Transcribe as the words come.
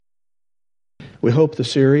We hope the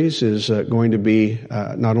series is going to be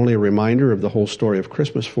not only a reminder of the whole story of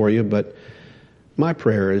Christmas for you, but my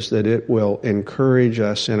prayer is that it will encourage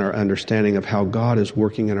us in our understanding of how God is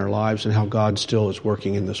working in our lives and how God still is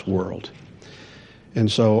working in this world.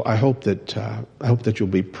 And so I hope that you'll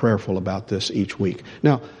be prayerful about this each week.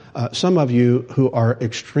 Now, some of you who are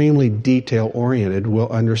extremely detail-oriented will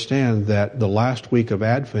understand that the last week of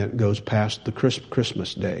Advent goes past the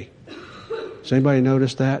Christmas day. Does anybody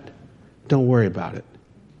notice that? Don't worry about it.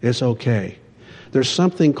 It's okay. There's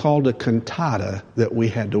something called a cantata that we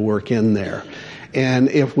had to work in there. And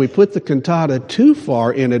if we put the cantata too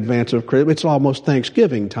far in advance of Christmas, it's almost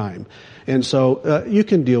Thanksgiving time. And so you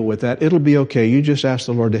can deal with that. It'll be okay. You just ask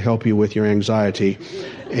the Lord to help you with your anxiety,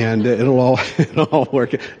 and it'll all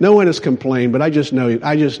work. No one has complained, but I just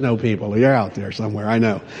know people. You're out there somewhere. I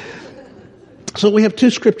know. So we have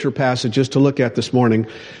two scripture passages to look at this morning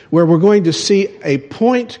where we're going to see a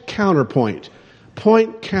point-counterpoint.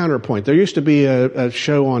 Point-counterpoint. There used to be a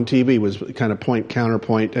show on TV was kind of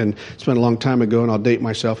point-counterpoint, and it's been a long time ago, and I'll date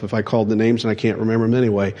myself if I called the names, and I can't remember them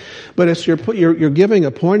anyway. But it's you're giving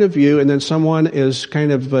a point of view, and then someone is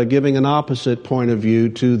kind of giving an opposite point of view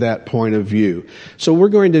to that point of view. So we're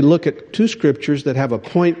going to look at two scriptures that have a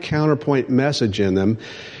point-counterpoint message in them,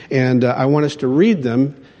 and I want us to read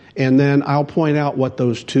them, and then I'll point out what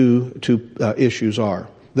those two issues are.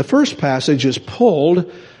 The first passage is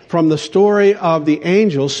pulled from the story of the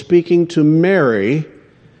angel speaking to Mary,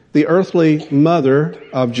 the earthly mother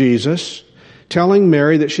of Jesus, telling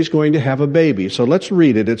Mary that she's going to have a baby. So let's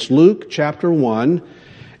read it. It's Luke chapter 1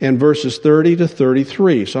 and verses 30 to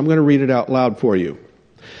 33. So I'm going to read it out loud for you.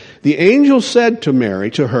 The angel said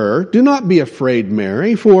to her, "Do not be afraid,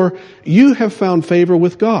 Mary, for you have found favor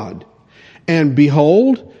with God. And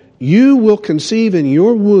behold, you will conceive in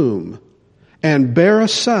your womb and bear a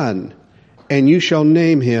son, and you shall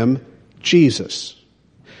name him Jesus.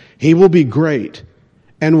 He will be great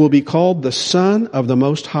and will be called the Son of the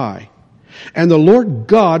Most High. And the Lord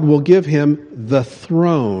God will give him the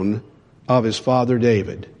throne of his father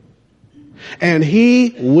David. And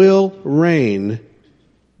he will reign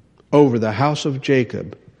over the house of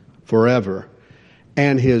Jacob forever,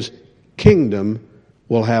 and his kingdom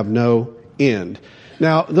will have no end."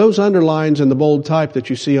 Now, those underlines and the bold type that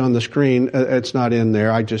you see on the screen, it's not in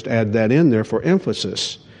there. I just add that in there for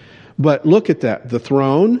emphasis. But look at that. The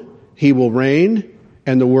throne, he will reign,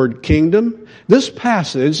 and the word kingdom. This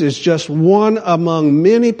passage is just one among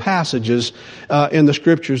many passages in the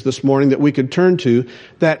scriptures this morning that we could turn to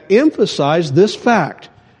that emphasize this fact,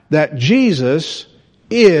 that Jesus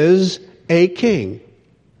is a king.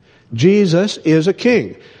 Jesus is a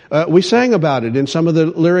king. We sang about it in some of the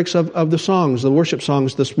lyrics of the songs, the worship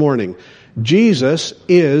songs this morning. Jesus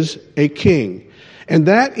is a king. And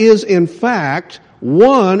that is, in fact,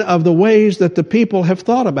 one of the ways that the people have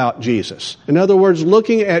thought about Jesus. In other words,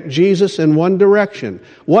 looking at Jesus in one direction.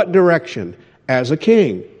 What direction? As a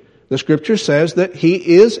king. The scripture says that he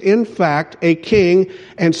is, in fact, a king.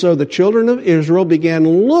 And so the children of Israel began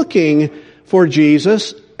looking for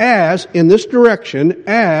Jesus as, in this direction,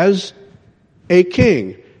 as a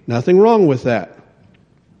king. Nothing wrong with that.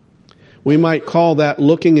 We might call that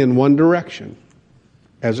looking in one direction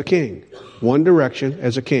as a king. One direction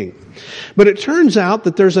as a king. But it turns out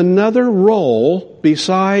that there's another role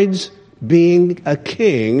besides being a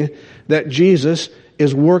king that Jesus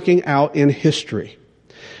is working out in history.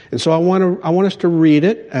 And so I want us to read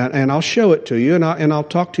it, and I'll show it to you, and I'll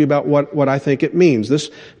talk to you about what I think it means.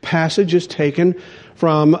 This passage is taken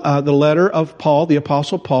from the letter of Paul, the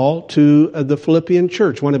Apostle Paul, to the Philippian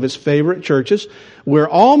church, one of his favorite churches. We're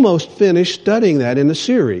almost finished studying that in the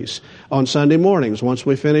series on Sunday mornings. Once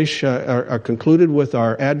we finish, are concluded with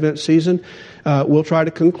our Advent season, we'll try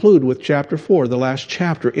to conclude with chapter 4, the last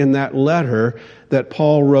chapter in that letter that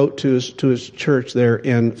Paul wrote to his church there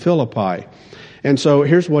in Philippi. And so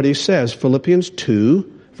here's what he says, Philippians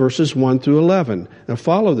 2, verses 1 through 11. Now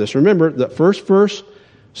follow this. Remember, the first verse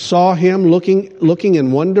saw him looking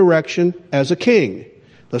in one direction as a king.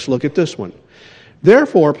 Let's look at this one.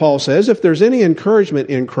 Therefore, Paul says, if there's any encouragement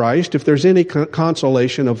in Christ, if there's any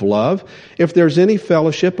consolation of love, if there's any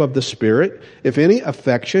fellowship of the Spirit, if any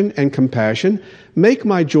affection and compassion, make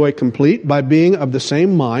my joy complete by being of the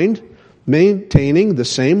same mind, maintaining the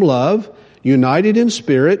same love, united in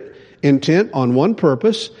spirit, intent on one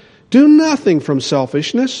purpose. Do nothing from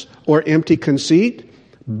selfishness or empty conceit,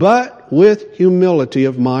 but with humility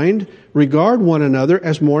of mind, regard one another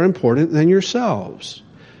as more important than yourselves.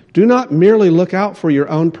 Do not merely look out for your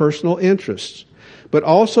own personal interests, but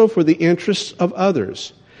also for the interests of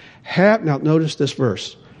others. Now notice this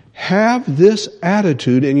verse. Have this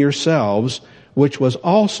attitude in yourselves, which was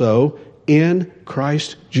also in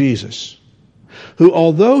Christ Jesus, who,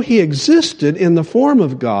 although he existed in the form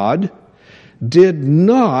of God, did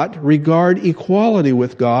not regard equality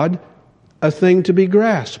with God a thing to be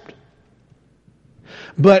grasped,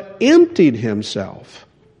 but emptied himself,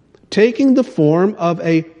 taking the form of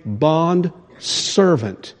a bond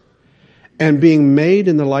servant, and being made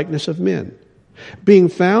in the likeness of men. Being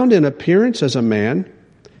found in appearance as a man,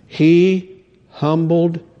 he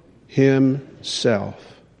humbled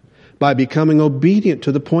himself by becoming obedient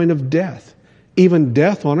to the point of death, even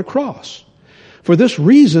death on a cross. For this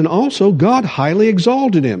reason also God highly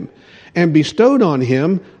exalted him and bestowed on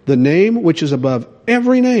him the name which is above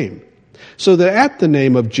every name, so that at the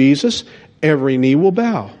name of Jesus every knee will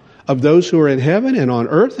bow, of those who are in heaven and on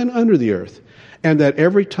earth and under the earth, and that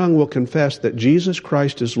every tongue will confess that Jesus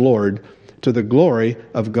Christ is Lord, to the glory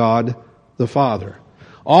of God the Father.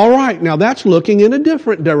 All right, now that's looking in a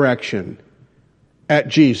different direction at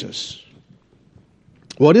Jesus.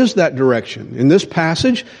 What is that direction? In this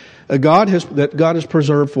passage that God has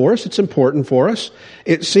preserved for us, it's important for us.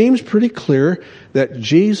 It seems pretty clear that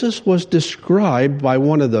Jesus was described by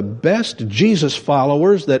one of the best Jesus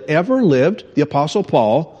followers that ever lived, the Apostle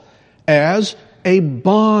Paul, as a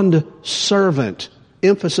bond servant.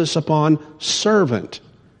 Emphasis upon servant.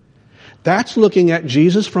 That's looking at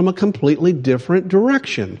Jesus from a completely different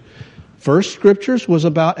direction. First Scriptures was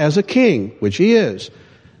about as a king, which he is.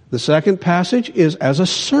 The second passage is as a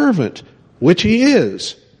servant, which he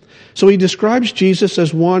is. So he describes Jesus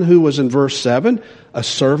as one who was, in verse 7, a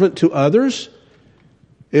servant to others.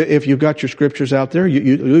 If you've got your Scriptures out there,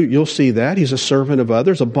 you'll see that. He's a servant of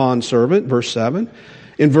others, a bond servant, verse 7.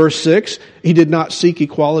 In verse 6, he did not seek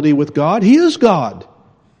equality with God. He is God.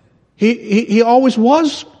 He always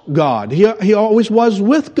was God. He always was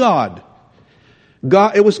with God.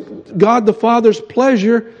 It was God the Father's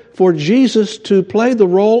pleasure for Jesus to play the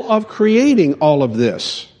role of creating all of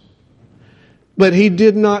this. But he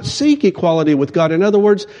did not seek equality with God. In other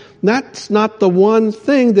words, that's not the one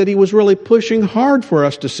thing that he was really pushing hard for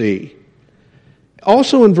us to see.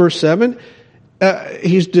 Also in verse 7,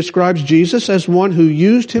 he describes Jesus as one who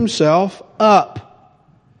used himself up.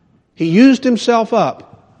 He used himself up.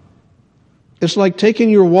 It's like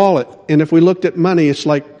taking your wallet, and if we looked at money, it's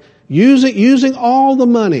like using all the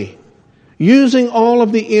money, using all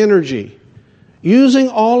of the energy, using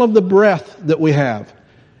all of the breath that we have,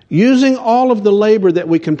 using all of the labor that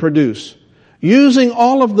we can produce, using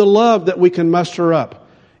all of the love that we can muster up,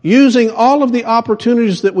 using all of the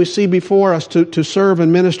opportunities that we see before us to serve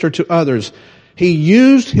and minister to others. He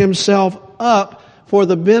used himself up for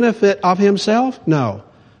the benefit of himself? No,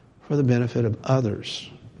 for the benefit of others.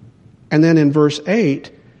 And then in verse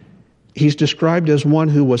 8, he's described as one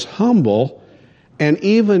who was humble and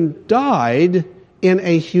even died in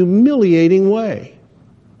a humiliating way.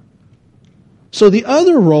 So the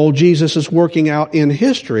other role Jesus is working out in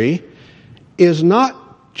history is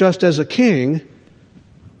not just as a king,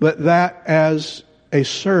 but that as a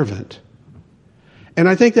servant. And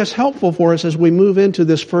I think that's helpful for us as we move into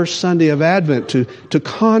this first Sunday of Advent to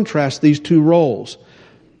contrast these two roles.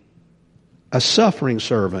 A suffering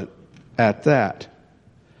servant at that.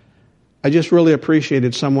 I just really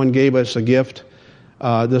appreciated someone gave us a gift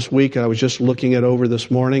this week. I was just looking it over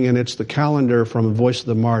this morning, and it's the calendar from Voice of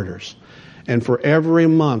the Martyrs. And for every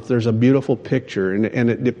month, there's a beautiful picture, and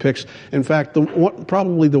it depicts. In fact,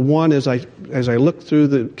 probably the one as I looked through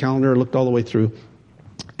the calendar, looked all the way through,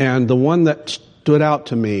 and the one that stood out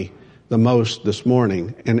to me the most this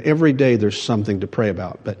morning, and every day there's something to pray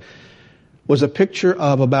about, but was a picture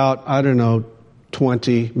of about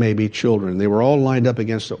 20 maybe children. They were all lined up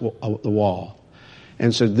against the wall.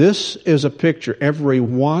 And so this is a picture. Every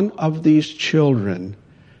one of these children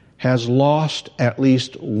has lost at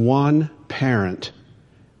least one parent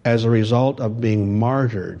as a result of being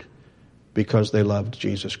martyred because they loved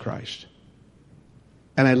Jesus Christ.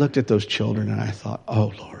 And I looked at those children and I thought,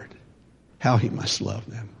 oh Lord, how he must love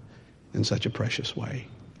them in such a precious way.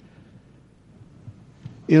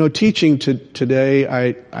 Teaching today,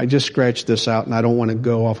 I just scratched this out, and I don't want to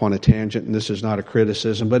go off on a tangent, and this is not a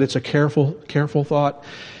criticism, but it's a careful thought,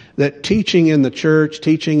 that teaching in the church,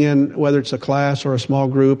 teaching in whether it's a class or a small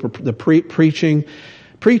group, or the preaching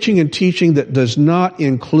and teaching that does not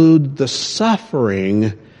include the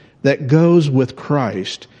suffering that goes with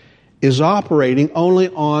Christ is operating only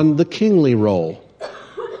on the kingly role.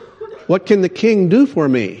 What can the king do for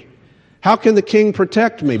me? How can the king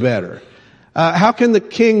protect me better? How can the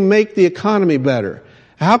king make the economy better?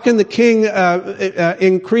 How can the king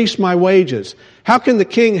increase my wages? How can the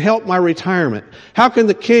king help my retirement? How can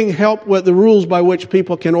the king help with the rules by which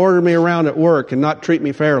people can order me around at work and not treat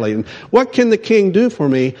me fairly? And what can the king do for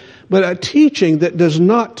me? But a teaching that does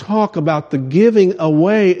not talk about the giving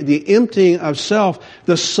away, the emptying of self,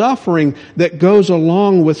 the suffering that goes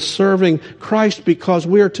along with serving Christ because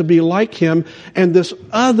we are to be like Him. And this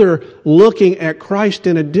other looking at Christ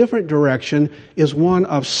in a different direction is one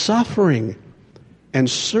of suffering and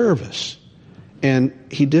service. And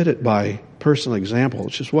He did it by personal example.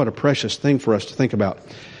 It's just what a precious thing for us to think about.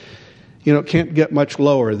 You know, it can't get much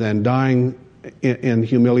lower than dying in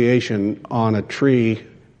humiliation on a tree,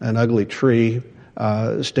 an ugly tree,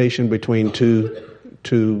 stationed between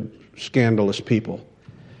two scandalous people.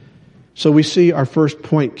 So we see our first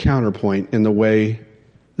point, counterpoint, in the way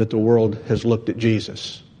that the world has looked at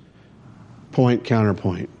Jesus. Point,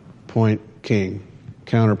 counterpoint. Point, king.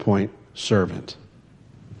 Counterpoint, servant.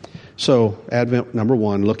 So, Advent number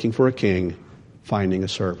 1, looking for a king, finding a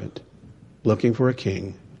servant. Looking for a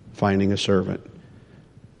king, finding a servant.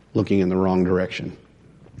 Looking in the wrong direction.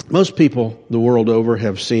 Most people the world over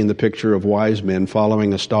have seen the picture of wise men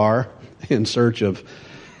following a star in search of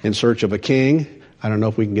a king. I don't know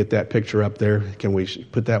if we can get that picture up there. Can we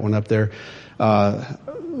put that one up there?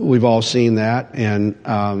 We've all seen that, and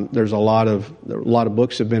there's a lot of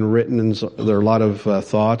books have been written, and there are a lot of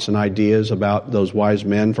thoughts and ideas about those wise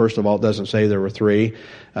men. First of all, it doesn't say there were 3.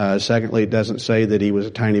 Secondly, it doesn't say that he was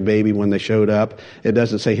a tiny baby when they showed up. It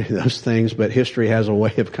doesn't say any of those things, but history has a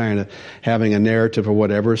way of kind of having a narrative or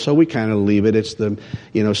whatever, so we kind of leave it. It's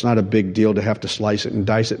not a big deal to have to slice it and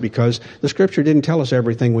dice it because the Scripture didn't tell us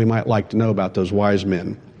everything we might like to know about those wise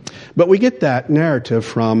men. But we get that narrative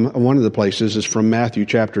from, one of the places is from Matthew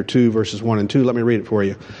chapter 2, verses 1 and 2. Let me read it for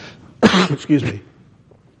you. Excuse me.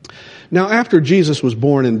 Now after Jesus was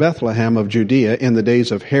born in Bethlehem of Judea in the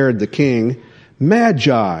days of Herod the king,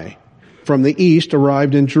 Magi from the east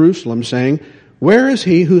arrived in Jerusalem, saying, "Where is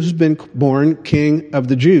he who has been born King of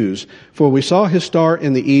the Jews? For we saw his star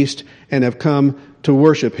in the east and have come to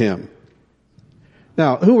worship him."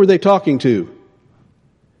 Now, who were they talking to?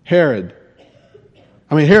 Herod.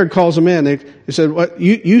 Herod calls them in. They said, "What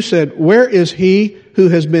you said? Where is he who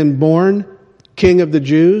has been born King of the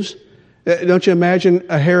Jews?" Don't you imagine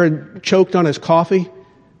a Herod choked on his coffee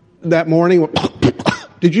that morning?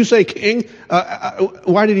 Did you say king?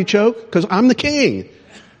 Why did he choke? Because I'm the king.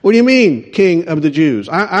 What do you mean, King of the Jews?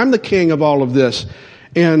 I'm the king of all of this.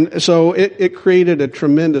 And so it created a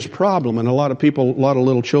tremendous problem, and a lot of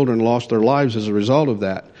little children lost their lives as a result of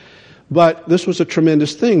that. But this was a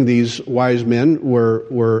tremendous thing these wise men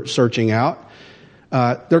were searching out.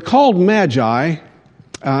 They're called magi.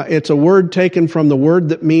 It's a word taken from the word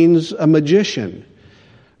that means a magician.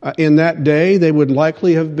 In that day, they would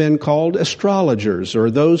likely have been called astrologers,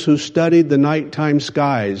 or those who studied the nighttime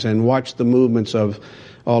skies and watched the movements of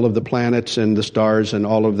all of the planets and the stars and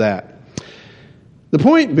all of that. The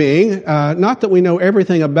point being, not that we know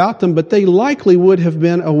everything about them, but they likely would have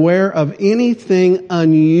been aware of anything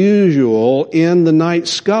unusual in the night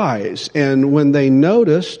skies. And when they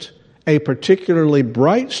noticed a particularly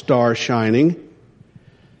bright star shining,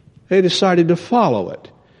 they decided to follow it.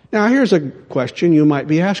 Now, here's a question you might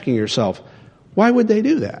be asking yourself. Why would they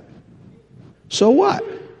do that? So what?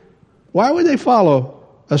 Why would they follow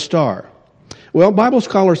a star? Well, Bible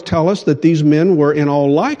scholars tell us that these men were in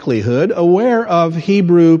all likelihood aware of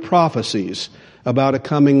Hebrew prophecies about a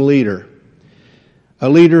coming leader. A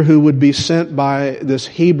leader who would be sent by this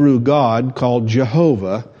Hebrew God called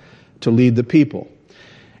Jehovah to lead the people.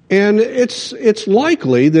 And it's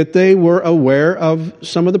likely that they were aware of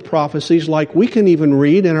some of the prophecies like we can even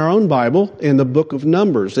read in our own Bible in the book of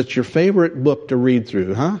Numbers. It's your favorite book to read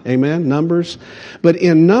through, huh? Amen? Numbers. But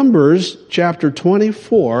in Numbers chapter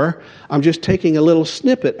 24, I'm just taking a little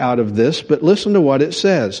snippet out of this, but listen to what it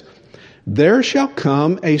says. "There shall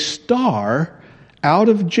come a star out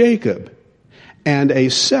of Jacob, and a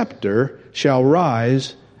scepter shall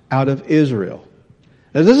rise out of Israel."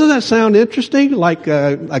 Now, doesn't that sound interesting? Like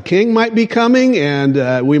a king might be coming,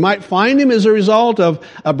 and we might find him as a result of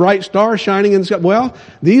a bright star shining in the sky. Well,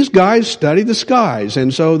 these guys studied the skies,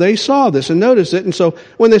 and so they saw this and noticed it. And so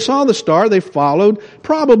when they saw the star, they followed,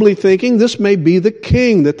 probably thinking this may be the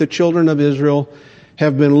king that the children of Israel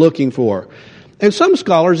have been looking for. And some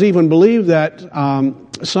scholars even believe that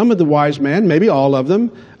some of the wise men, maybe all of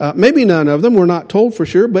them, maybe none of them, we're not told for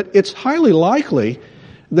sure, but it's highly likely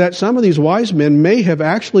that some of these wise men may have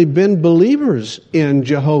actually been believers in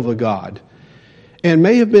Jehovah God and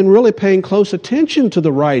may have been really paying close attention to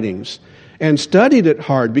the writings and studied it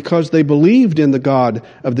hard because they believed in the God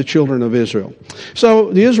of the children of Israel.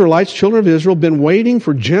 So the Israelites, children of Israel, been waiting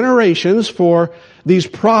for generations for these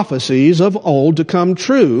prophecies of old to come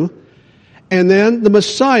true. And then the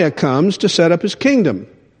Messiah comes to set up his kingdom.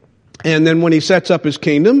 And then when he sets up his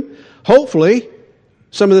kingdom, hopefully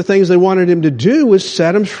some of the things they wanted him to do was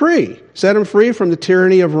set them free. Set them free from the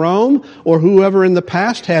tyranny of Rome or whoever in the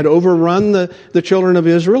past had overrun the children of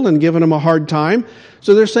Israel and given them a hard time.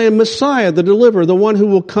 So they're saying Messiah, the deliverer, the one who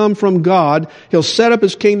will come from God, he'll set up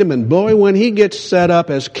his kingdom, and boy, when he gets set up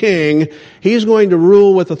as king, he's going to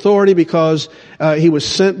rule with authority because he was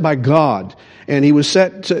sent by God. And he was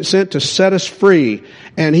sent to set us free.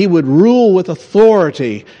 And he would rule with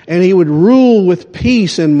authority. And he would rule with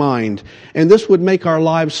peace in mind. And this would make our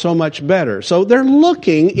lives so much better. So they're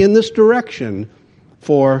looking in this direction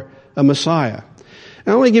for a Messiah.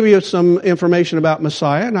 Now, I want to give you some information about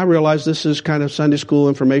Messiah. And I realize this is kind of Sunday school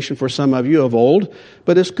information for some of you of old.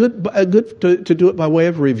 But it's good to do it by way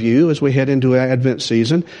of review as we head into Advent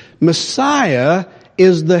season. Messiah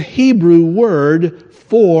is the Hebrew word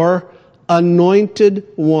for anointed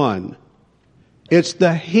one. It's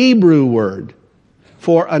the Hebrew word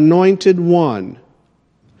for anointed one.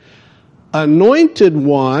 Anointed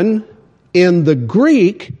one in the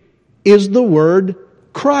Greek is the word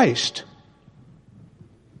Christ.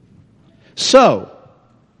 So,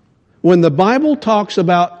 when the Bible talks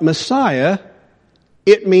about Messiah,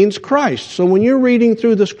 it means Christ. So when you're reading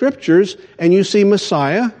through the Scriptures and you see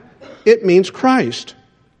Messiah, it means Christ.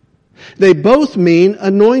 They both mean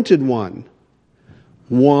anointed one.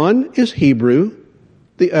 One is Hebrew,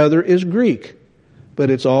 the other is Greek. But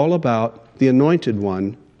it's all about the anointed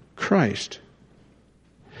one, Christ.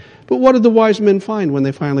 But what did the wise men find when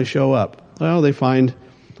they finally show up? Well, they find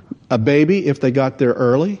a baby if they got there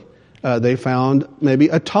early. They found maybe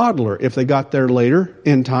a toddler if they got there later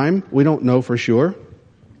in time. We don't know for sure.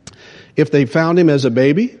 If they found him as a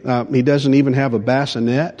baby, he doesn't even have a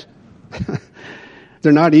bassinet.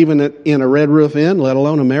 They're not even in a Red Roof Inn, let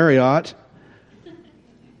alone a Marriott.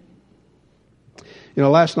 You know,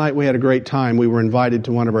 last night we had a great time. We were invited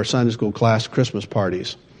to one of our Sunday school class Christmas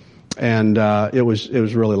parties. And it was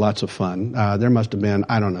really lots of fun. There must have been,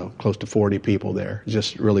 I don't know, close to 40 people there.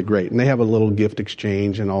 Just really great. And they have a little gift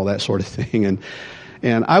exchange and all that sort of thing.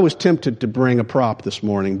 And I was tempted to bring a prop this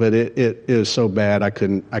morning, but it is so bad I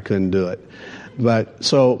couldn't do it. But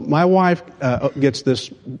so my wife gets this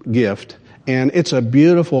gift. And it's a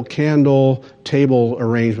beautiful candle table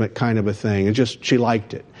arrangement kind of a thing. It just, she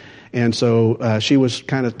liked it. And so she was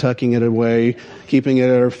kind of tucking it away, keeping it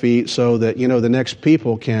at her feet so that, you know, the next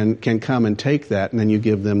people can come and take that. And then you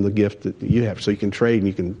give them the gift that you have. So you can trade and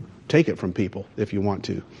you can take it from people if you want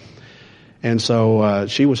to. And so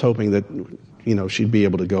she was hoping that, you know, she'd be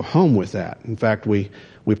able to go home with that. In fact, we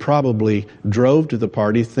probably drove to the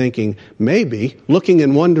party thinking maybe looking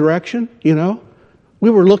in one direction, you know. We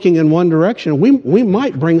were looking in one direction. We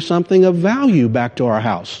might bring something of value back to our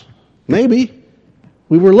house. Maybe.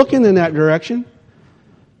 We were looking in that direction.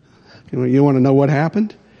 You want to know what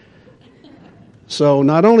happened? So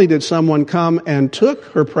not only did someone come and took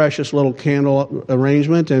her precious little candle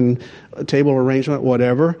arrangement and table arrangement,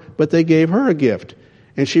 whatever, but they gave her a gift.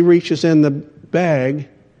 And she reaches in the bag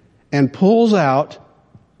and pulls out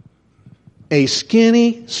a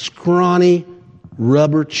skinny, scrawny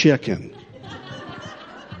rubber chicken.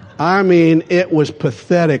 I mean, it was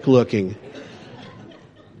pathetic looking.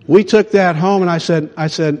 We took that home and I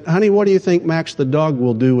said, honey, what do you think Max the dog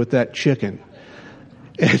will do with that chicken?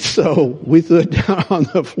 And so we threw it down on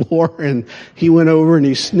the floor and he went over and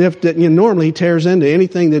he sniffed it. And normally he tears into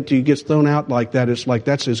anything that gets thrown out like that. It's like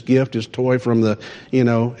that's his gift, his toy from the, you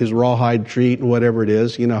know, his rawhide treat and whatever it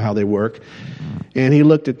is. You know how they work. And he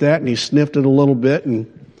looked at that and he sniffed it a little bit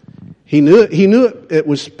and he knew it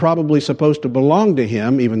was probably supposed to belong to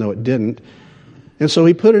him, even though it didn't. And so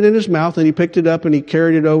he put it in his mouth and he picked it up and he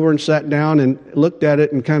carried it over and sat down and looked at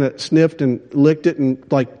it and kind of sniffed and licked it and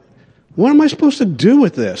like, what am I supposed to do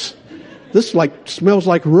with this? This like smells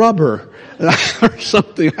like rubber or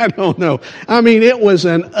something. I don't know. I mean, it was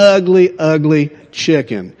an ugly, ugly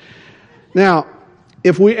chicken. Now,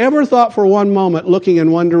 if we ever thought for one moment, looking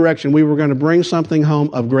in one direction, we were going to bring something home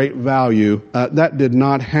of great value, that did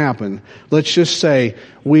not happen. Let's just say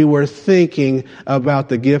we were thinking about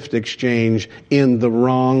the gift exchange in the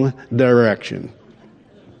wrong direction.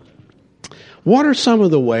 What are some of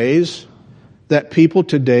the ways that people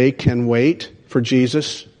today can wait for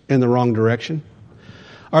Jesus in the wrong direction?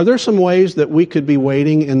 Are there some ways that we could be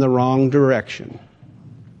waiting in the wrong direction?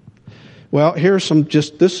 Well,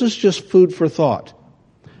 this is just food for thought.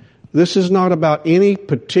 This is not about any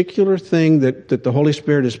particular thing that the Holy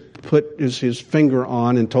Spirit has put his finger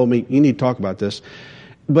on and told me, you need to talk about this.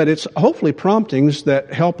 But it's hopefully promptings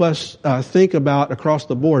that help us think about across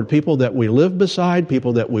the board, people that we live beside,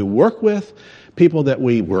 people that we work with, people that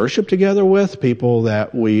we worship together with, people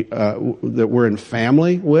that we're in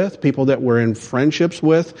family with, people that we're in friendships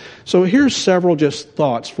with. So here's several just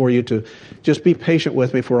thoughts for you to just be patient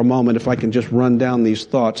with me for a moment if I can just run down these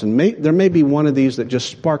thoughts. And there may be one of these that just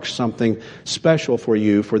sparks something special for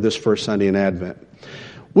you for this first Sunday in Advent.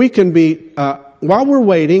 We can be, while we're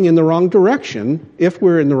waiting in the wrong direction, if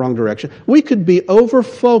we're in the wrong direction, we could be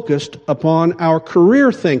over-focused upon our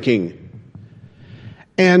career thinking.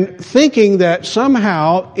 And thinking that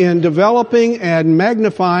somehow in developing and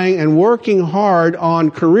magnifying and working hard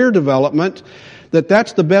on career development,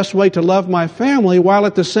 that's the best way to love my family, while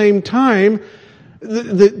at the same time,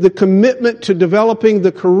 the commitment to developing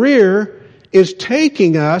the career is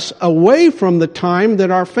taking us away from the time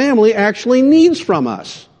that our family actually needs from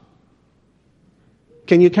us.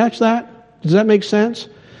 Can you catch that? Does that make sense?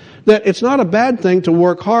 That it's not a bad thing to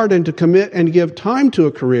work hard and to commit and give time to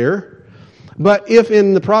a career. But if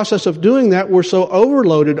in the process of doing that, we're so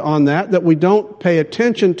overloaded on that we don't pay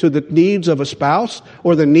attention to the needs of a spouse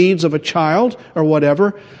or the needs of a child or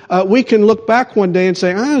whatever, we can look back one day and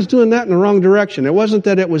say, I was doing that in the wrong direction. It wasn't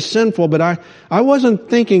that it was sinful, but I wasn't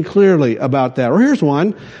thinking clearly about that. Or here's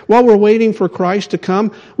one. While we're waiting for Christ to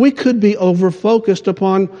come, we could be over-focused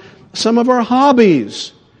upon some of our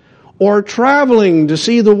hobbies, or traveling to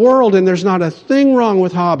see the world, and there's not a thing wrong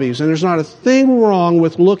with hobbies, and there's not a thing wrong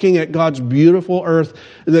with looking at God's beautiful earth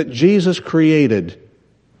that Jesus created.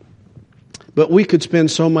 But we could spend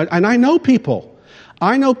so much, and I know people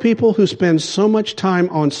who spend so much time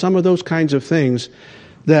on some of those kinds of things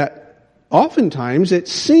that oftentimes it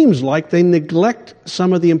seems like they neglect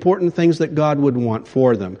some of the important things that God would want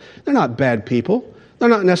for them. They're not bad people. They're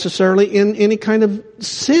not necessarily in any kind of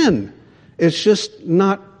sin. It's just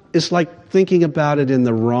not. It's like thinking about it in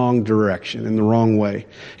the wrong direction, in the wrong way.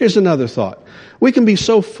 Here's another thought. We can be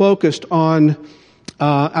so focused on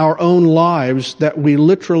our own lives that we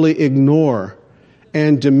literally ignore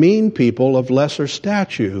and demean people of lesser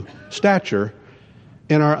stature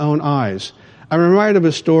in our own eyes. I'm reminded of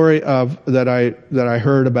a story that I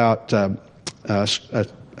heard about a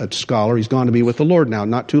scholar. He's gone to be with the Lord now,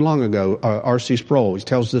 not too long ago, R.C. Sproul. He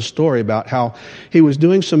tells this story about how he was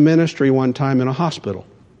doing some ministry one time in a hospital.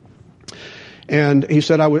 And he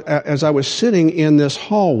said, as I was sitting in this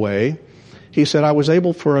hallway, he said, I was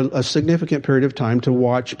able for a significant period of time to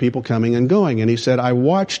watch people coming and going. And he said, I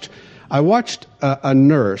watched a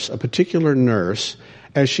nurse, a particular nurse,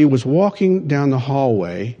 as she was walking down the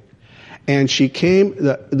hallway, and she came.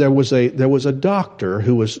 There was a doctor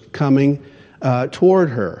who was coming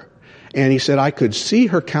toward her, and he said, I could see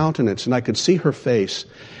her countenance and I could see her face.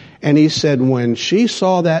 And he said when she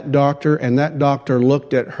saw that doctor and that doctor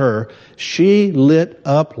looked at her, she lit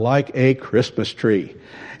up like a Christmas tree.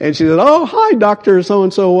 And she said, oh, hi, Dr.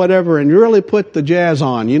 So-and-so, whatever, and you really put the jazz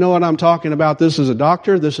on. You know what I'm talking about? This is a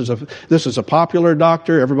doctor. This is a popular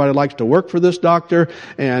doctor. Everybody likes to work for this doctor.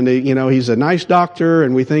 And, he's a nice doctor,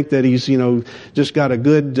 and we think that he's, just got a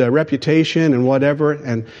good reputation and whatever.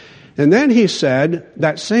 And then he said,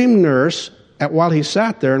 that same nurse, while he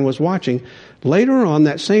sat there and was watching, later on,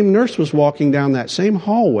 that same nurse was walking down that same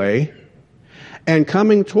hallway, and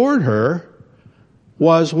coming toward her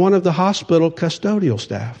was one of the hospital custodial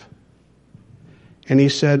staff. And he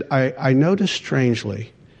said, I noticed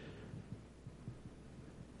strangely,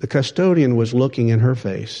 the custodian was looking in her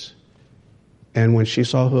face, and when she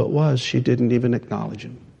saw who it was, she didn't even acknowledge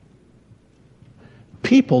him.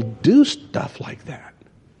 People do stuff like that.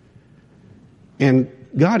 And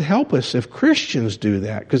God help us if Christians do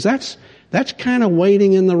that, because that's kind of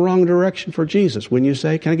waiting in the wrong direction for Jesus. When you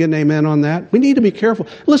say, can I get an amen on that? We need to be careful.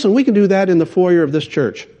 Listen, we can do that in the foyer of this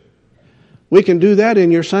church. We can do that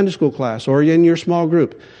in your Sunday school class or in your small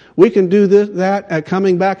group. We can do that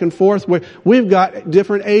coming back and forth. We've got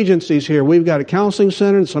different agencies here. We've got a counseling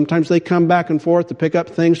center, and sometimes they come back and forth to pick up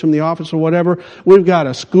things from the office or whatever. We've got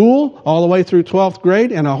a school all the way through 12th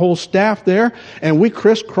grade and a whole staff there, and we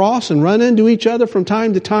crisscross and run into each other from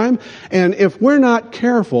time to time. And if we're not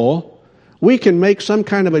careful, we can make some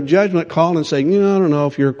kind of a judgment call and say, I don't know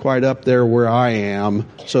if you're quite up there where I am,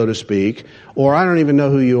 so to speak, or I don't even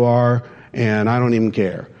know who you are, and I don't even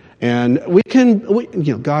care. And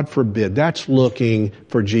God forbid, that's looking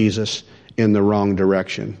for Jesus in the wrong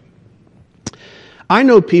direction. I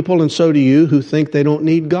know people, and so do you, who think they don't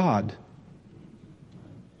need God.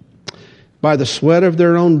 By the sweat of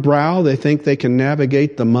their own brow, they think they can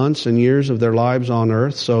navigate the months and years of their lives on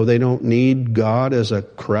earth, so they don't need God as a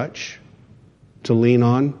crutch to lean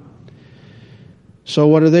on. So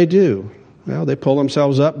what do? Well, they pull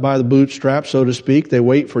themselves up by the bootstraps, so to speak. They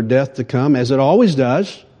wait for death to come, as it always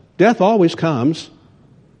does. Death always comes.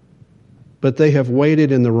 But they have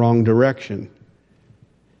waited in the wrong direction.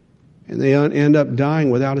 And they end up dying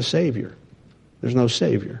without a Savior. There's no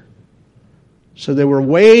Savior. So they were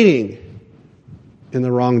waiting in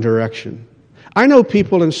the wrong direction. I know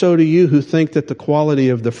people, and so do you, who think that the quality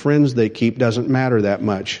of the friends they keep doesn't matter that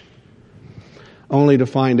much. Only to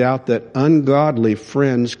find out that ungodly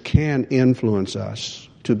friends can influence us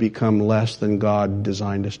to become less than God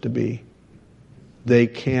designed us to be. They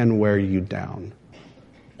can wear you down.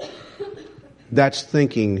 That's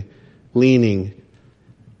thinking, leaning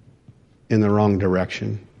in the wrong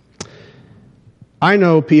direction. I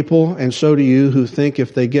know people, and so do you, who think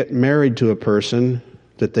if they get married to a person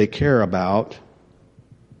that they care about,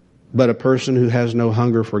 but a person who has no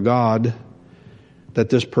hunger for God, that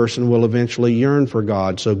this person will eventually yearn for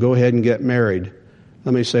God. So go ahead and get married.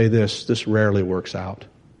 Let me say this rarely works out.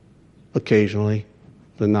 Occasionally,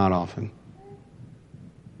 but not often.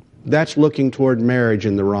 That's looking toward marriage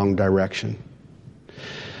in the wrong direction.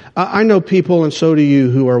 I know people, and so do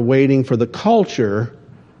you, who are waiting for the culture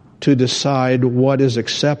to decide what is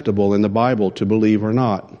acceptable in the Bible to believe or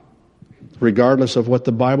not, regardless of what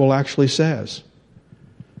the Bible actually says.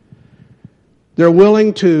 They're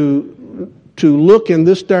willing to look in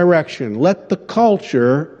this direction. Let the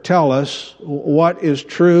culture tell us what is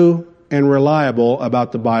true and reliable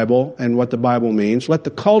about the Bible and what the Bible means. Let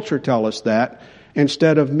the culture tell us that,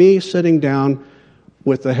 instead of me sitting down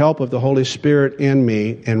with the help of the Holy Spirit in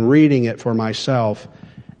me and reading it for myself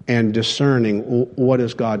and discerning what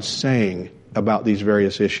is God saying about these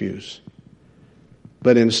various issues.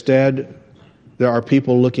 But instead, there are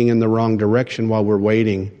people looking in the wrong direction while we're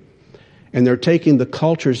waiting, and they're taking the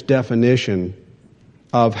culture's definition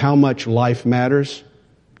of how much life matters,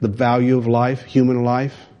 the value of life, human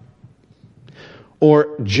life,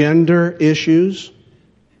 or gender issues.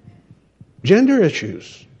 Gender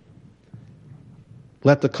issues.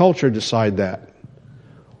 Let the culture decide that.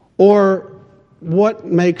 Or what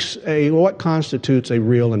constitutes a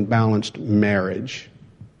real and balanced marriage?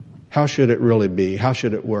 How should it really be? How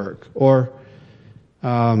should it work? Or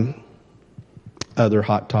other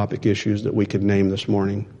hot topic issues that we could name this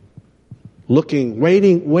morning.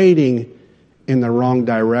 Waiting in the wrong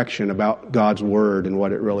direction about God's Word and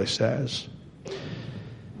what it really says.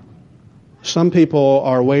 Some people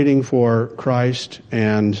are waiting for Christ,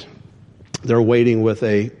 and they're waiting with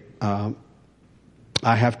I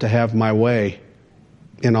have to have my way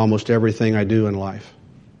in almost everything I do in life.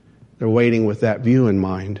 They're waiting with that view in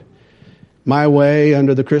mind. My way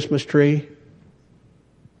under the Christmas tree.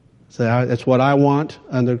 So that's what I want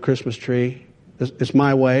under the Christmas tree. It's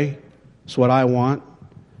my way. It's what I want.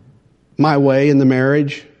 My way in the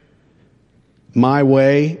marriage. My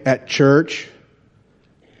way at church.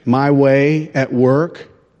 My way at work.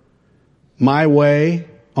 My way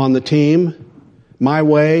on the team. My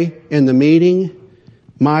way in the meeting.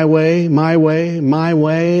 My way,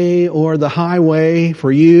 or the highway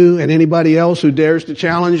for you and anybody else who dares to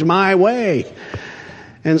challenge my way.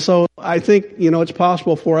 And so I think, it's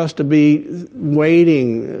possible for us to be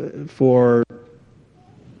waiting for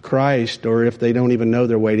Christ, or if they don't even know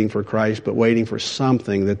they're waiting for Christ, but waiting for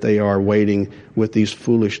something, that they are waiting with these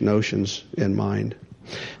foolish notions in mind.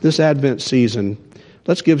 This Advent season,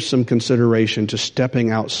 let's give some consideration to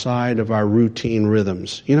stepping outside of our routine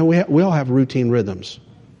rhythms. We all have routine rhythms.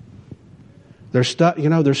 There's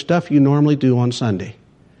stuff you normally do on Sunday.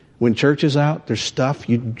 When church is out, there's stuff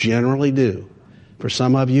you generally do. For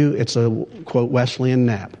some of you, it's a, quote, Wesleyan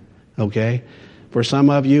nap, okay? For some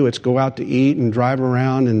of you, it's go out to eat and drive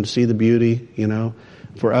around and see the beauty,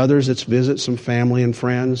 For others, it's visit some family and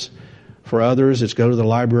friends. For others, it's go to the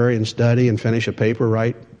library and study and finish a paper,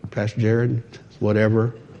 right, Pastor Jared?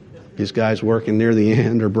 Whatever. These guys working near the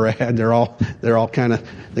end, or Brad, they're all kind of,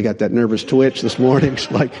 they got that nervous twitch this morning. It's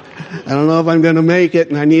like, I don't know if I'm going to make it,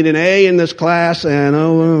 and I need an A in this class,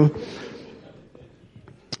 and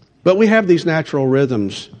But we have these natural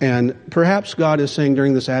rhythms, and perhaps God is saying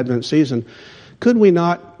during this Advent season, could we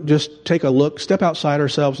not just take a look, step outside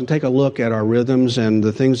ourselves and take a look at our rhythms and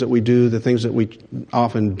the things that we do, the things that we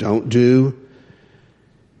often don't do,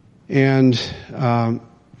 and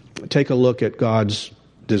take a look at God's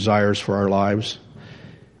desires for our lives.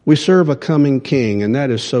 We serve a coming king, and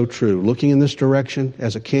that is so true. Looking in this direction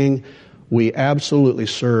as a king, we absolutely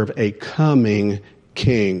serve a coming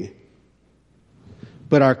king.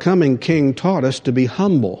 But our coming king taught us to be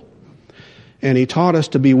humble. And He taught us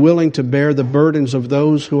to be willing to bear the burdens of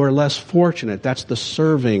those who are less fortunate. That's the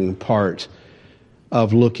serving part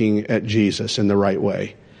of looking at Jesus in the right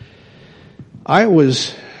way. I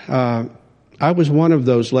was one of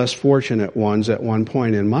those less fortunate ones at one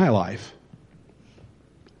point in my life.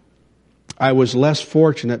 I was less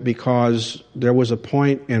fortunate because there was a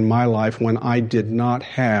point in my life when I did not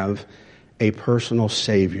have a personal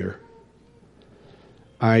Savior.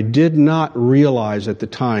 I did not realize at the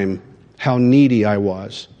time how needy I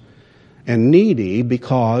was. And needy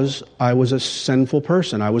because I was a sinful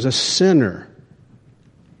person. I was a sinner.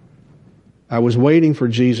 I was waiting for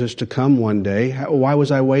Jesus to come one day. Why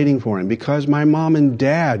was I waiting for Him? Because my mom and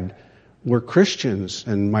dad were Christians,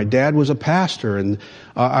 and my dad was a pastor, and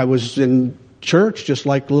I was in church just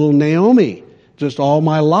like little Naomi, just all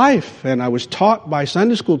my life. And I was taught by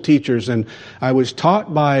Sunday school teachers, and I was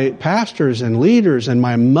taught by pastors and leaders, and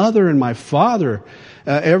my mother and my father.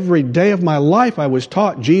 Every day of my life I was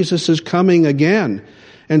taught Jesus is coming again.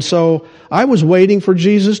 And so I was waiting for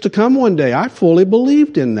Jesus to come one day. I fully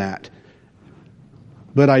believed in that.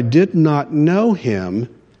 But I did not know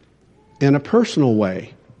Him in a personal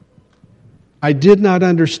way. I did not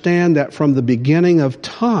understand that from the beginning of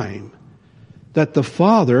time, that the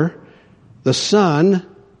Father, the Son,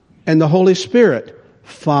 and the Holy Spirit,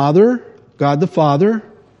 Father, God the Father,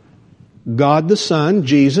 God the Son,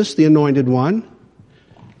 Jesus, the Anointed One,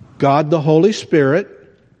 God the Holy Spirit,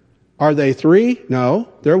 are they three? No,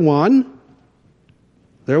 they're one.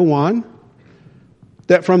 They're one.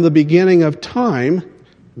 That from the beginning of time,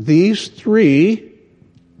 these three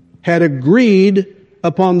had agreed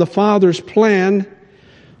upon the Father's plan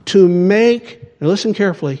to make, now listen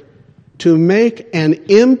carefully, to make an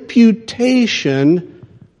imputation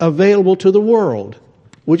available to the world.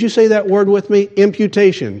 Would you say that word with me?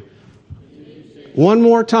 Imputation. One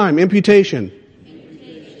more time. Imputation.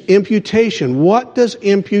 Imputation. What does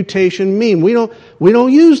imputation mean? We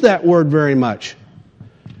don't use that word very much.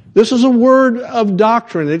 This is a word of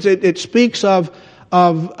doctrine. It speaks of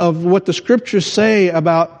what the Scriptures say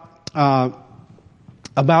about God.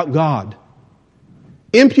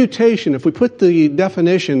 Imputation, if we put the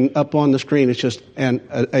definition up on the screen, it's just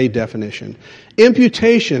a definition.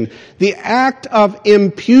 Imputation, the act of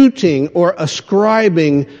imputing or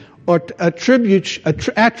ascribing or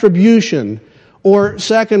attribution. Or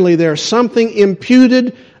secondly, there's something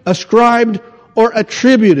imputed, ascribed, or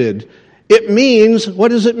attributed. It means, what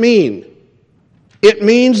does it mean? It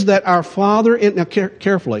means that our Father, now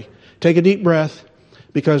carefully, take a deep breath,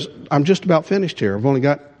 because I'm just about finished here.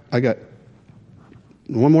 I got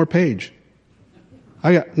one more page.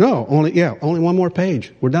 Only one more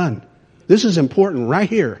page. We're done. This is important right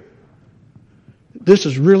here. This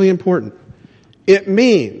is really important. It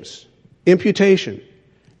means, imputation,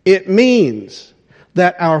 it means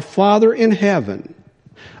that our Father in heaven,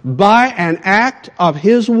 by an act of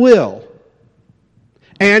His will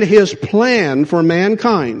and His plan for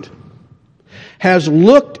mankind, has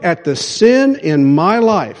looked at the sin in my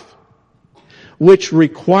life, which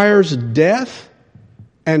requires death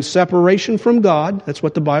and separation from God. That's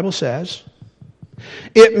what the Bible says.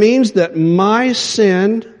 It means that my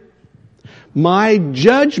sin, my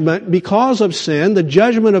judgment because of sin, the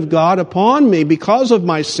judgment of God upon me because of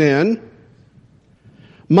my sin,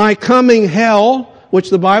 my coming hell, which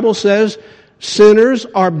the Bible says sinners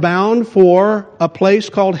are bound for a place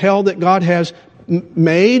called hell that God has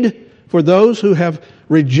made for those who have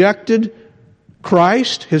rejected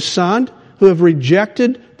Christ, His Son, who have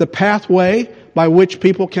rejected the pathway by which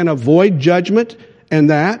people can avoid judgment and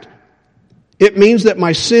that. It means that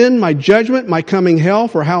my sin, my judgment, my coming hell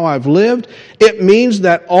for how I've lived, it means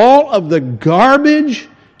that all of the garbage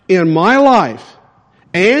in my life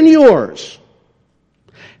and yours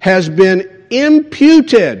has been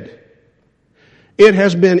imputed. It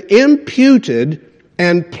has been imputed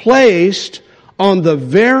and placed on the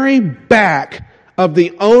very back of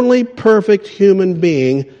the only perfect human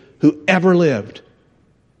being who ever lived.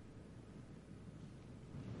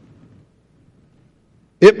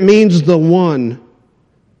 It means the one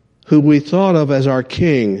who we thought of as our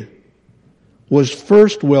king was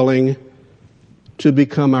first willing to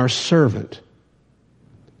become our servant.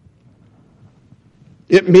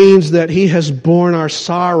 It means that He has borne our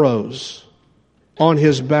sorrows on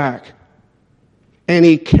His back, and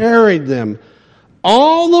He carried them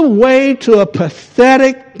all the way to a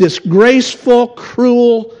pathetic, disgraceful,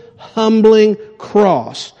 cruel, humbling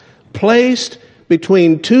cross, placed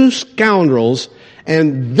between two scoundrels,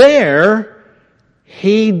 and there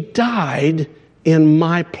He died in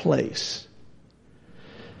my place.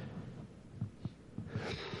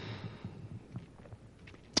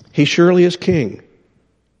 He surely is king.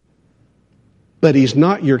 But He's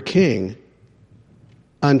not your king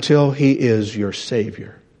until He is your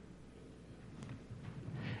Savior.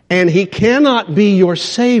 And He cannot be your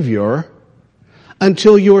Savior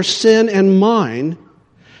until your sin and mine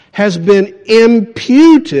has been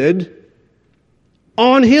imputed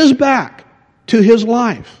on His back to His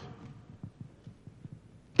life.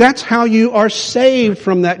 That's how you are saved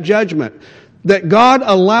from that judgment. That God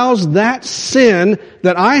allows that sin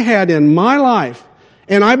that I had in my life,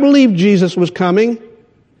 and I believe Jesus was coming,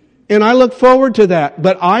 and I look forward to that.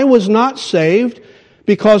 But I was not saved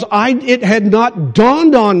because it had not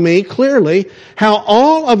dawned on me clearly how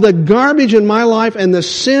all of the garbage in my life and the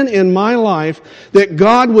sin in my life, that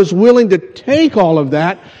God was willing to take all of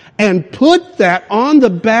that and put that on the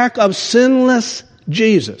back of sinless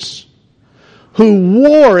Jesus, who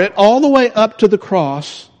wore it all the way up to the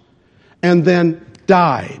cross and then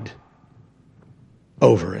died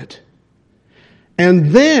over it.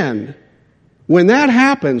 And then, when that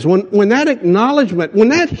happens, when that acknowledgement, when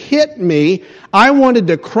that hit me, I wanted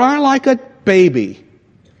to cry like a baby.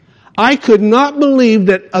 I could not believe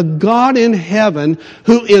that a God in heaven,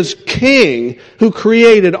 who is King, who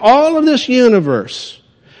created all of this universe,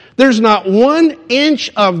 there's not 1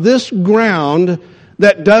 inch of this ground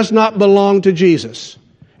that does not belong to Jesus.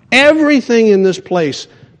 Everything in this place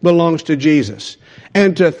belongs to Jesus.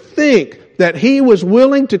 And to think that He was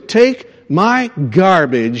willing to take my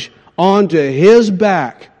garbage onto His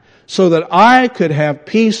back so that I could have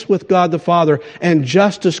peace with God the Father and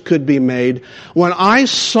justice could be made. When I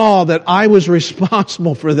saw that I was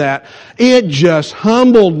responsible for that, it just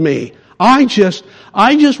humbled me. I just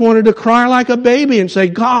wanted to cry like a baby and say,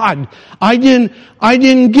 God, I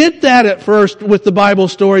didn't get that at first with the Bible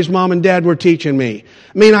stories Mom and Dad were teaching me.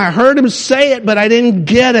 I mean, I heard them say it, but I didn't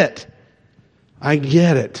get it. I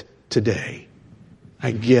get it today.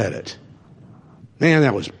 I get it. Man,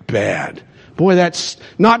 that was bad. Boy, that's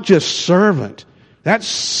not just servant. That's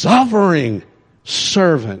suffering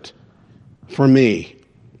servant for me.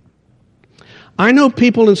 I know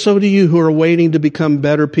people, and so do you, who are waiting to become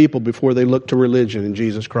better people before they look to religion in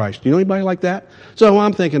Jesus Christ. Do you know anybody like that? So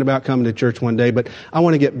I'm thinking about coming to church one day, but I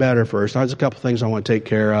want to get better first. There's a couple things I want to take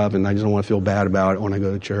care of, and I just don't want to feel bad about it when I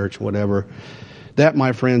go to church, whatever. That,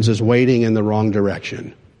 my friends, is waiting in the wrong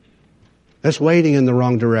direction. That's waiting in the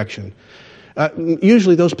wrong direction.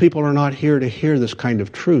 Usually those people are not here to hear this kind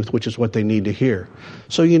of truth, which is what they need to hear.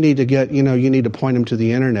 So you need to you need to point them to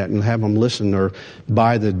the internet and have them listen or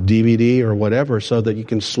buy the DVD or whatever so that you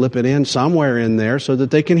can slip it in somewhere in there so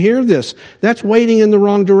that they can hear this. That's waiting in the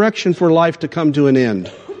wrong direction for life to come to an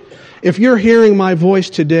end. If you're hearing my voice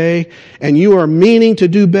today and you are meaning to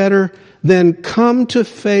do better, then come to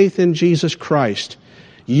faith in Jesus Christ.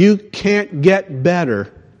 You can't get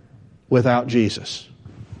better without Jesus.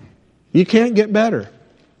 You can't get better.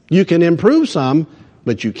 You can improve some,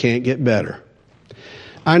 but you can't get better.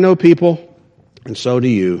 I know people, and so do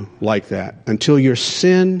you, like that. Until your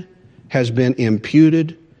sin has been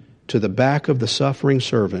imputed to the back of the suffering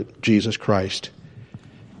servant, Jesus Christ,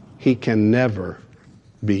 He can never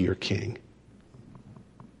be your king.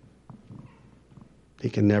 He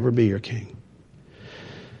can never be your king.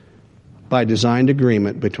 By designed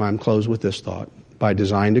agreement, I'm closed with this thought, by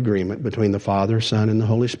designed agreement between the Father, Son, and the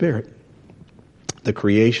Holy Spirit, the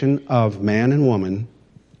creation of man and woman,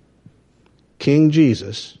 King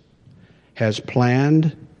Jesus has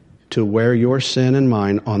planned to wear your sin and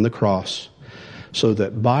mine on the cross so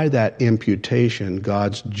that by that imputation,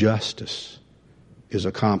 God's justice is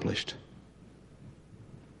accomplished.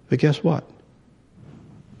 But guess what?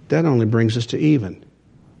 That only brings us to even.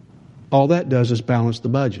 All that does is balance the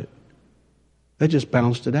budget. That just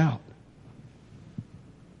balanced it out.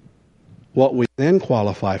 What we then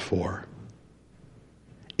qualify for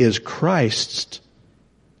is Christ's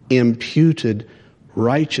imputed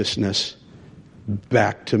righteousness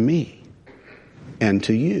back to me and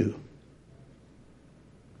to you.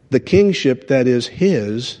 The kingship that is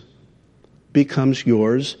His becomes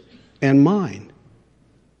yours and mine.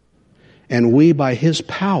 And we, by His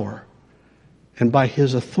power and by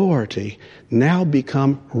His authority, now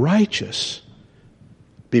become righteous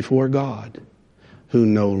before God, who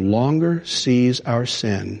no longer sees our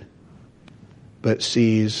sin, but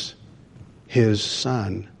sees His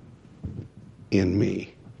Son in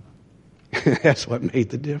me. That's what made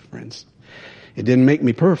the difference. It didn't make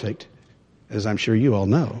me perfect, as I'm sure you all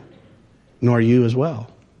know, nor you as well.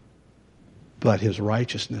 But His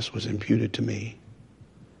righteousness was imputed to me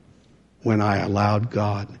when I allowed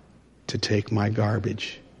God to take my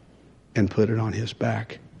garbage and put it on His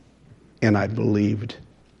back, and I believed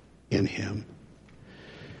in Him.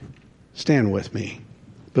 Stand with me.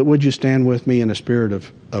 But would you stand with me in a spirit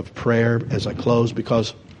of prayer as I close?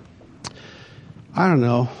 Because, I don't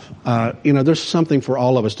know, there's something for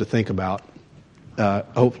all of us to think about,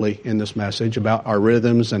 hopefully, in this message, about our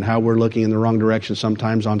rhythms and how we're looking in the wrong direction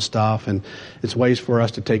sometimes on stuff. And it's ways for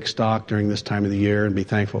us to take stock during this time of the year and be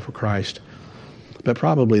thankful for Christ. But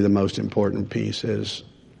probably the most important piece is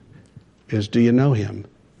do you know Him?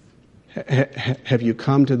 Have you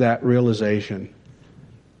come to that realization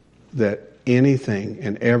that anything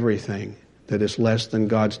and everything that is less than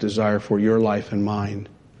God's desire for your life and mine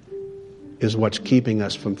is what's keeping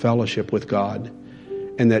us from fellowship with God,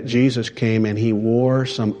 and that Jesus came and He wore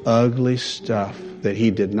some ugly stuff that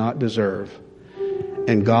He did not deserve,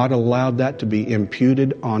 and God allowed that to be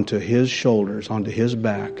imputed onto His shoulders, onto His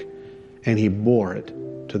back, and He bore it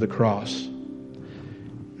to the cross.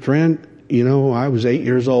 Friend, I was 8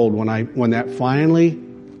 years old when that finally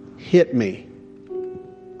hit me.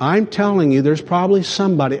 I'm telling you, there's probably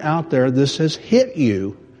somebody out there this has hit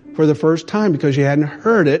you for the first time because you hadn't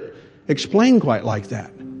heard it explained quite like that.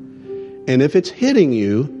 And if it's hitting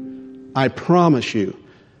you, I promise you,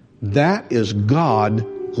 that is God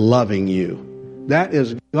loving you. That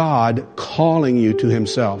is God calling you to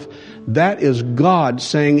Himself. That is God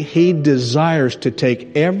saying He desires to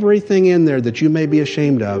take everything in there that you may be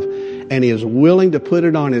ashamed of, and He is willing to put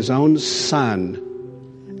it on His own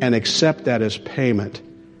Son and accept that as payment.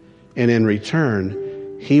 And in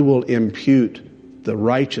return, He will impute the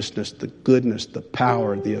righteousness, the goodness, the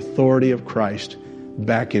power, the authority of Christ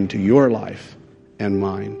back into your life and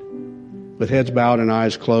mine. With heads bowed and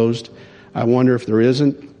eyes closed, I wonder if there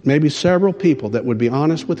isn't maybe several people that would be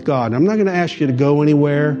honest with God. I'm not going to ask you to go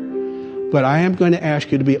anywhere, but I am going to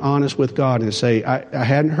ask you to be honest with God and say, I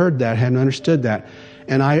hadn't heard that, hadn't understood that.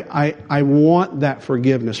 And I want that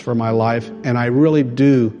forgiveness for my life, and I really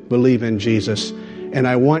do believe in Jesus. And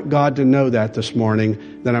I want God to know that this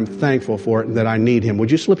morning, that I'm thankful for it and that I need Him. Would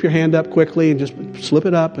you slip your hand up quickly and just slip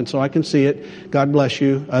it up and so I can see it? God bless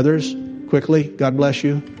you. Others, quickly. God bless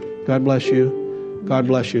you. God bless you. God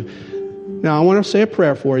bless you. Now, I want to say a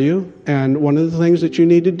prayer for you. And one of the things that you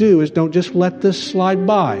need to do is don't just let this slide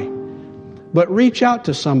by, but reach out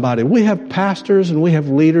to somebody. We have pastors and we have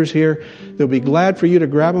leaders here. They'll be glad for you to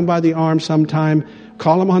grab them by the arm sometime.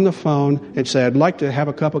 Call them on the phone and say, I'd like to have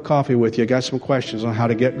a cup of coffee with you. I got some questions on how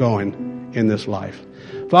to get going in this life.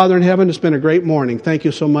 Father in heaven, it's been a great morning. Thank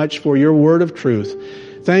you so much for your word of truth.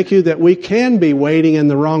 Thank you that we can be wading in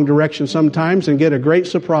the wrong direction sometimes and get a great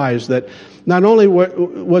surprise that not only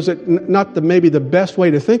was it not maybe the best way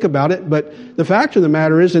to think about it, but the fact of the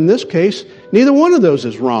matter is, in this case, neither one of those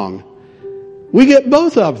is wrong. We get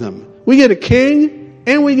both of them. We get a king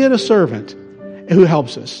and we get a servant who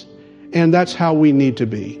helps us. And that's how we need to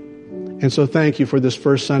be. And so thank you for this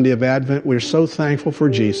first Sunday of Advent. We're so thankful for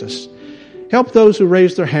Jesus. Help those who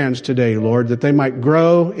raise their hands today, Lord, that they might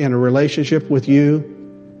grow in a relationship with you.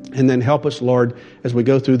 And then help us, Lord, as we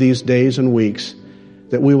go through these days and weeks,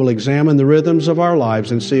 that we will examine the rhythms of our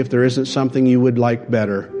lives and see if there isn't something you would like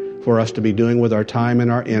better for us to be doing with our time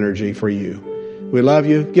and our energy for you. We love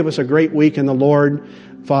you. Give us a great week in the Lord.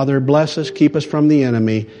 Father, bless us, keep us from the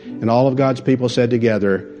enemy. And all of God's people said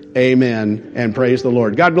together, amen, and praise the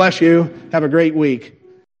Lord. God bless you. Have a great week.